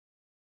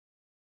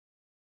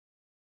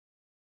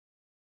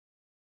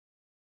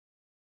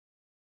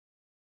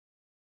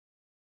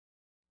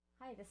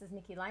Hi, this is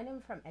Nikki Lynham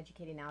from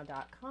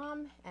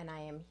educatingnow.com, and I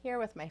am here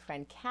with my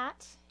friend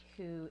Kat,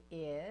 who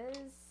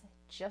is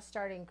just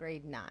starting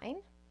grade 9.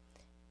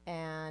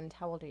 And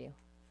how old are you?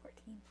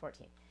 14.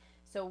 14.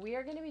 So we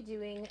are going to be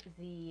doing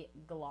the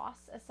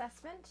gloss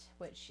assessment,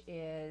 which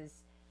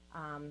is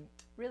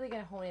really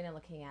going to hone in and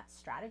looking at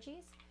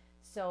strategies.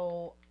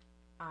 So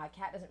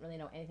Kat doesn't really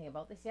know anything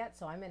about this yet,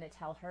 so I'm going to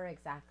tell her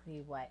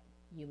exactly what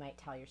you might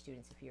tell your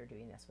students if you're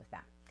doing this with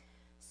them.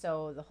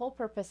 So the whole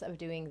purpose of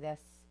doing this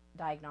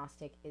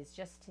diagnostic is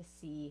just to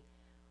see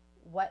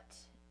what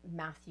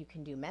math you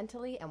can do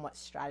mentally and what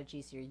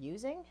strategies you're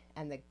using,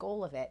 and the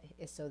goal of it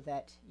is so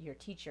that your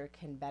teacher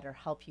can better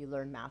help you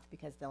learn math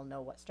because they'll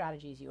know what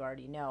strategies you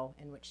already know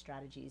and which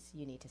strategies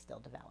you need to still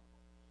develop.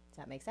 Does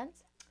that make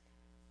sense?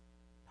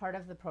 Part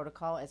of the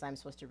protocol is I'm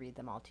supposed to read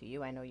them all to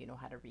you. I know you know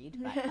how to read,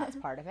 but that's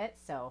part of it.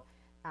 So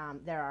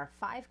there are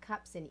 5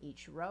 cups in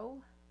each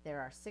row.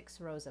 There are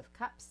 6 rows of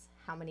cups.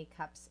 How many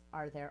cups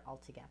are there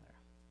altogether?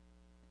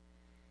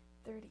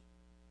 30.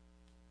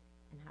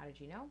 And how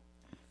did you know?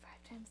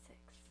 5 times 6.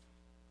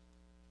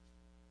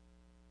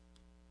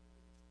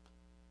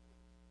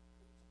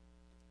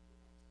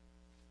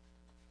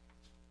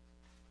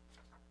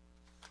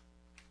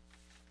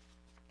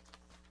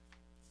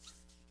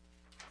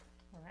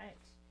 All right,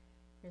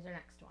 here's our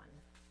next one.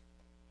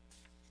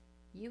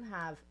 You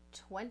have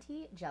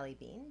 20 jelly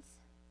beans.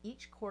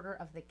 Each quarter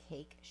of the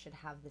cake should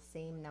have the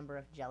same number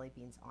of jelly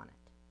beans on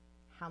it.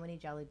 How many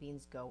jelly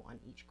beans go on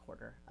each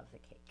quarter of the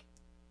cake?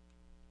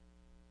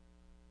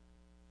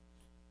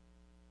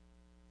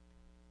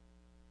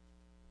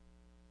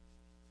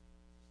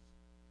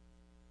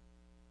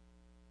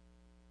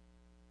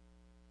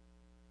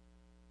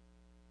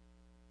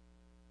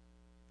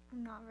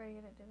 I'm not very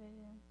good at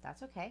division.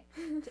 That's okay.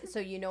 So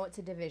you know it's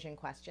a division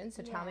question,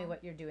 so tell me Yeah.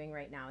 what you're doing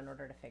right now in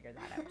order to figure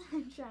that out.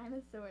 I'm trying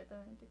to sort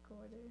them into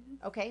quarters.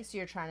 Okay, so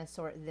you're trying to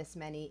sort this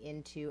many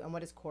into, and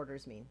what does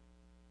quarters mean?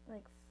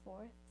 Like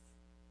fourths?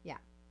 Yeah.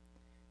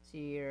 So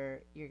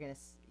you're gonna,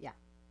 yeah.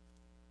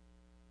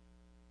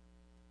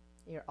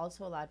 You're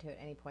also allowed to at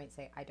any point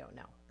say, I don't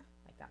know.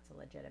 Like that's a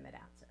legitimate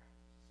answer.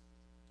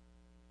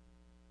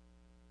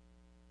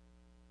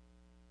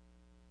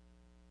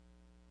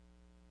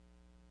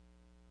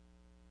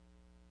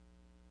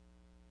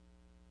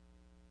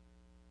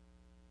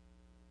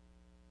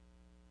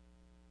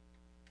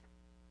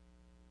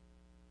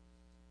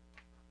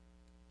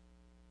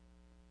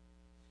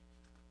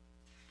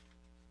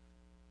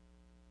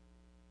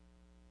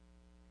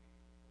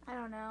 I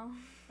don't know.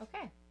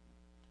 Okay,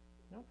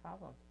 no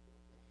problem.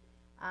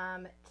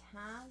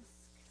 Task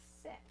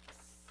 6.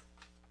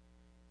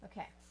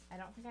 Okay, I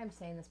don't think I'm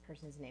saying this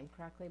person's name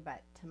correctly,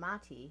 but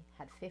Tamati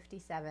had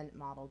 57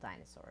 model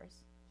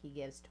dinosaurs. He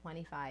gives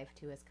 25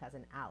 to his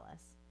cousin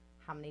Alice.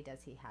 How many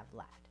does he have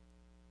left?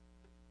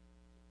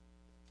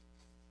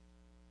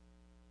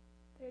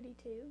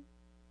 32.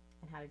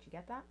 And how did you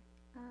get that?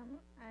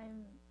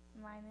 I'm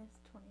minus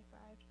 25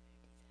 to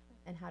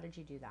 57. And how did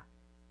you do that?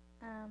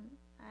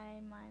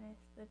 I minus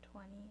the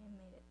 20 and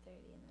made it 30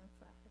 and then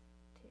 5,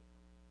 2.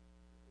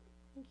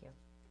 Thank you.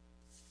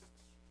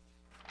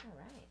 All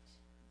right.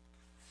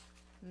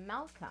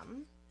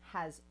 Malcolm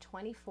has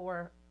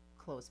 24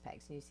 clothes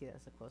pegs. And you see that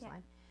as a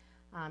clothesline.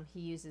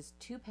 He uses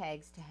 2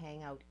 pegs to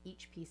hang out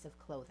each piece of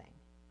clothing.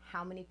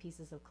 How many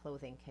pieces of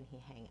clothing can he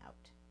hang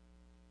out?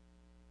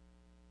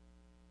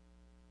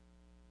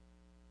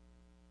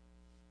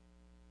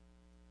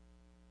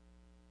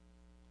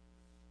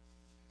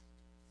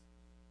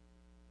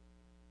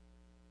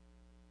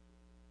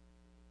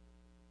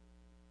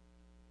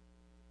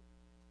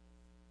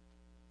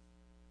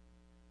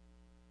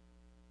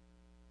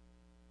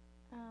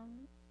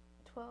 Um,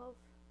 12.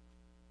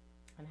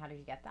 And how did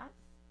you get that?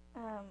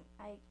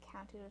 I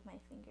counted with my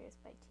fingers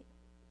by 2.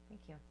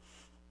 Thank you.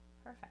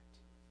 Perfect.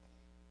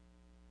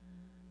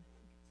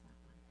 I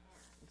think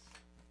it's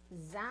that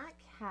one. Zach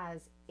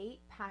has 8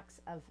 packs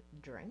of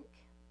drink.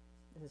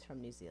 This is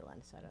from New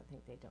Zealand, so I don't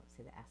think they don't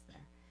see the S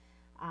there.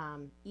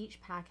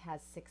 Each pack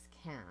has 6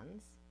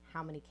 cans.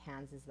 How many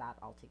cans is that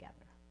altogether?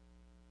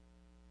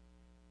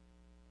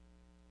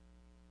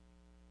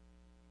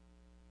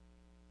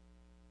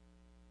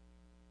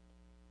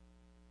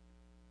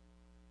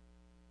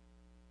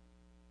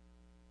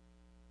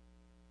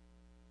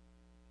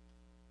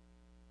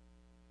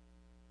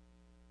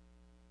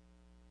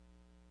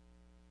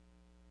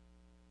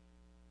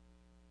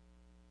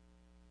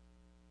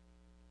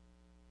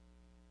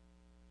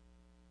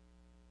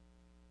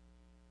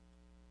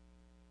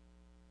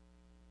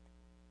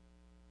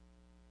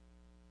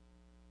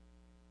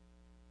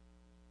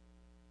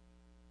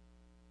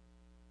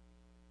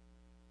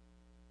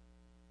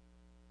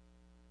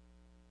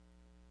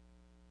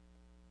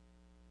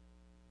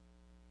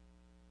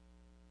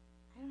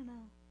 I don't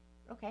know.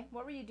 Okay,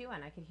 what were you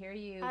doing? I could hear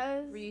you.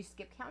 Were you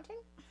skip counting?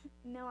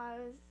 No, I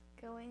was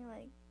going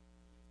like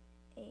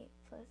 8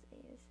 plus 8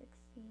 is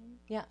 16.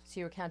 Yeah, so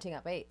you were counting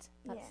up 8s.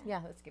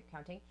 Yeah. That's skip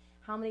counting.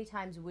 How many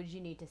times would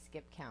you need to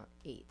skip count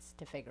 8s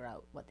to figure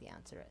out what the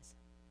answer is?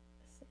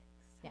 6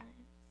 Yeah. times.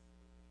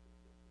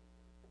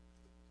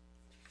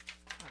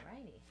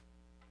 Alrighty.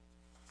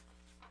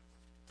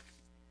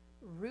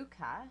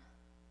 Ruka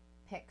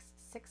picks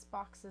 6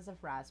 boxes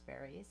of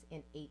raspberries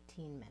in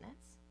 18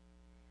 minutes.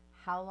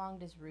 How long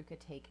does Ruka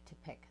take to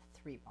pick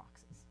 3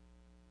 boxes?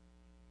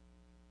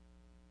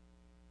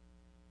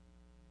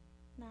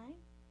 9.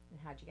 And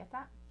how'd you get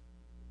that?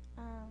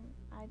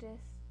 I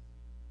just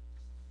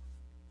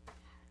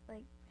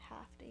like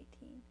halved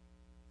 18.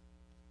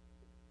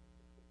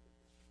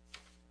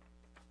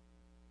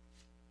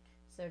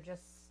 So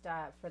just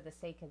for the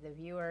sake of the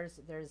viewers,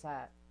 there's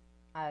a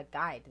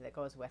guide that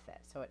goes with it.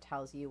 So it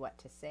tells you what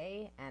to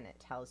say and it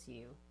tells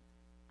you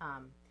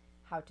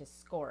how to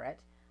score it.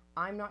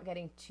 I'm not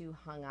getting too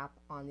hung up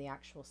on the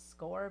actual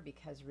score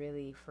because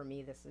really for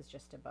me this is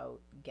just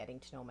about getting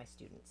to know my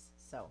students.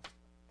 So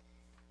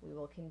we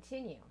will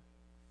continue.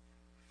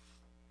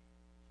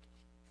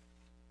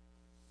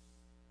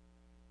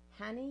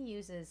 Hanny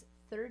uses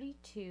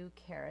 32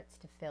 carrots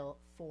to fill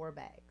 4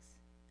 bags.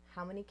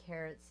 How many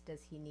carrots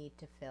does he need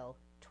to fill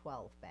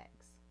 12 bags?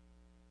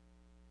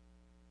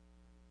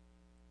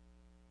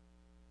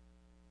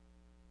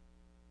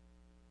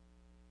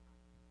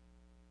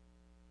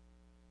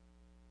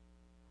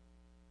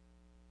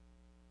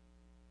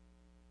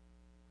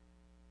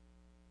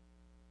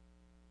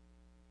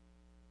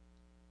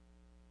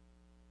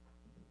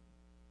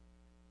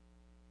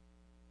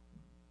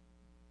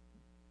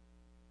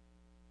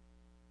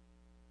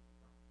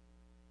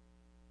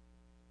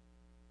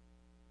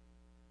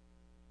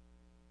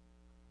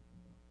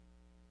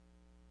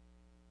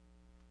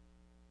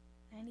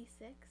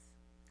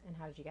 And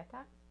how did you get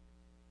that?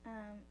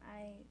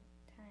 I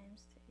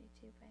times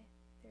 32 by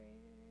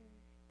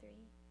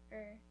 3,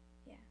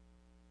 yeah.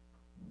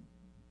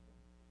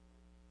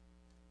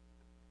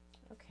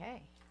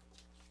 Okay.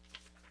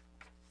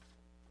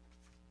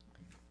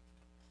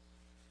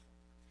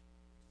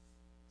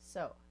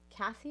 So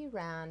Kathy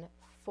ran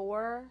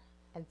 4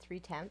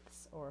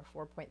 3/10 or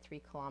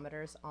 4.3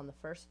 kilometers on the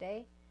first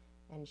day,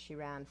 and she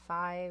ran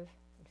 5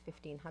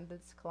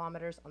 15/100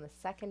 kilometers on the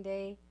second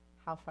day.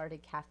 How far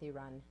did Kathy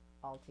run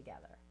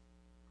altogether?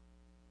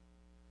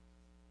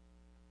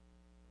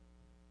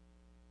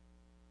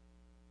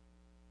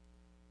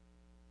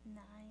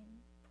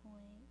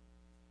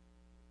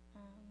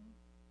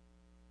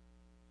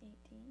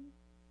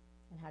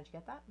 And how'd you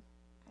get that?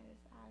 I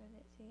just added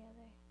it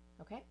together.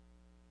 Okay.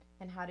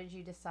 And how did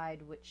you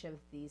decide which of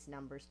these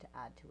numbers to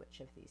add to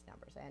which of these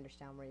numbers? I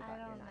understand where you got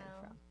your 9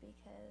 from.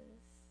 Because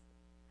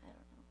I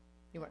don't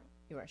know.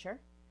 You weren't sure?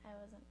 I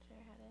wasn't sure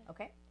how to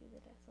Okay. do the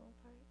decimal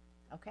part.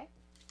 Okay.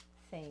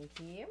 Thank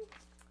you.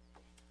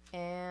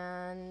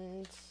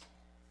 And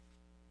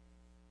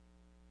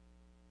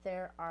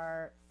there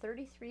are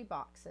 33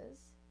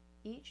 boxes.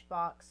 Each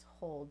box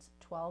holds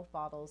 12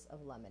 bottles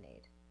of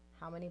lemonade.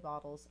 How many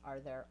bottles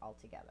are there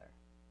altogether?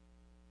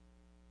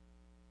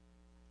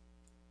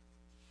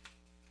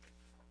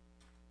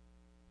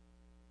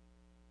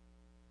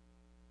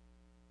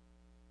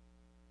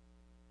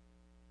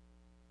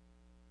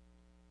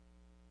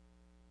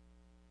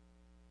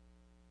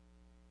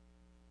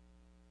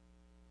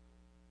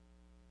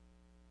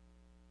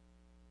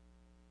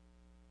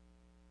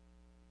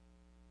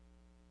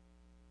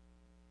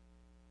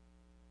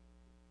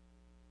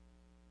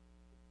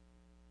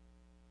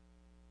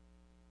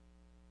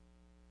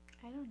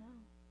 I don't know.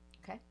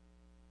 Okay.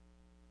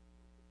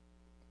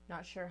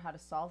 Not sure how to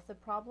solve the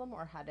problem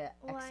or how to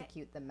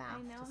execute the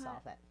math to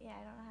solve it. Yeah,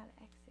 I don't know how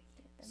to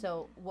execute the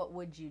So math. what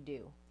would you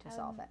do to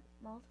solve it?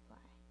 Multiply.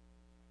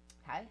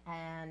 Okay.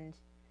 And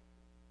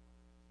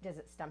does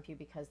it stump you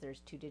because there's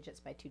 2 digits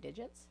by 2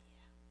 digits?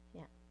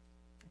 Yeah.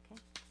 Okay.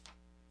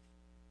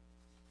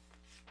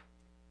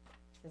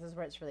 This is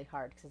where it's really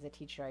hard because as a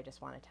teacher I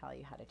just want to tell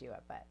you how to do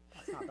it, but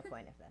that's not the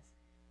point of this.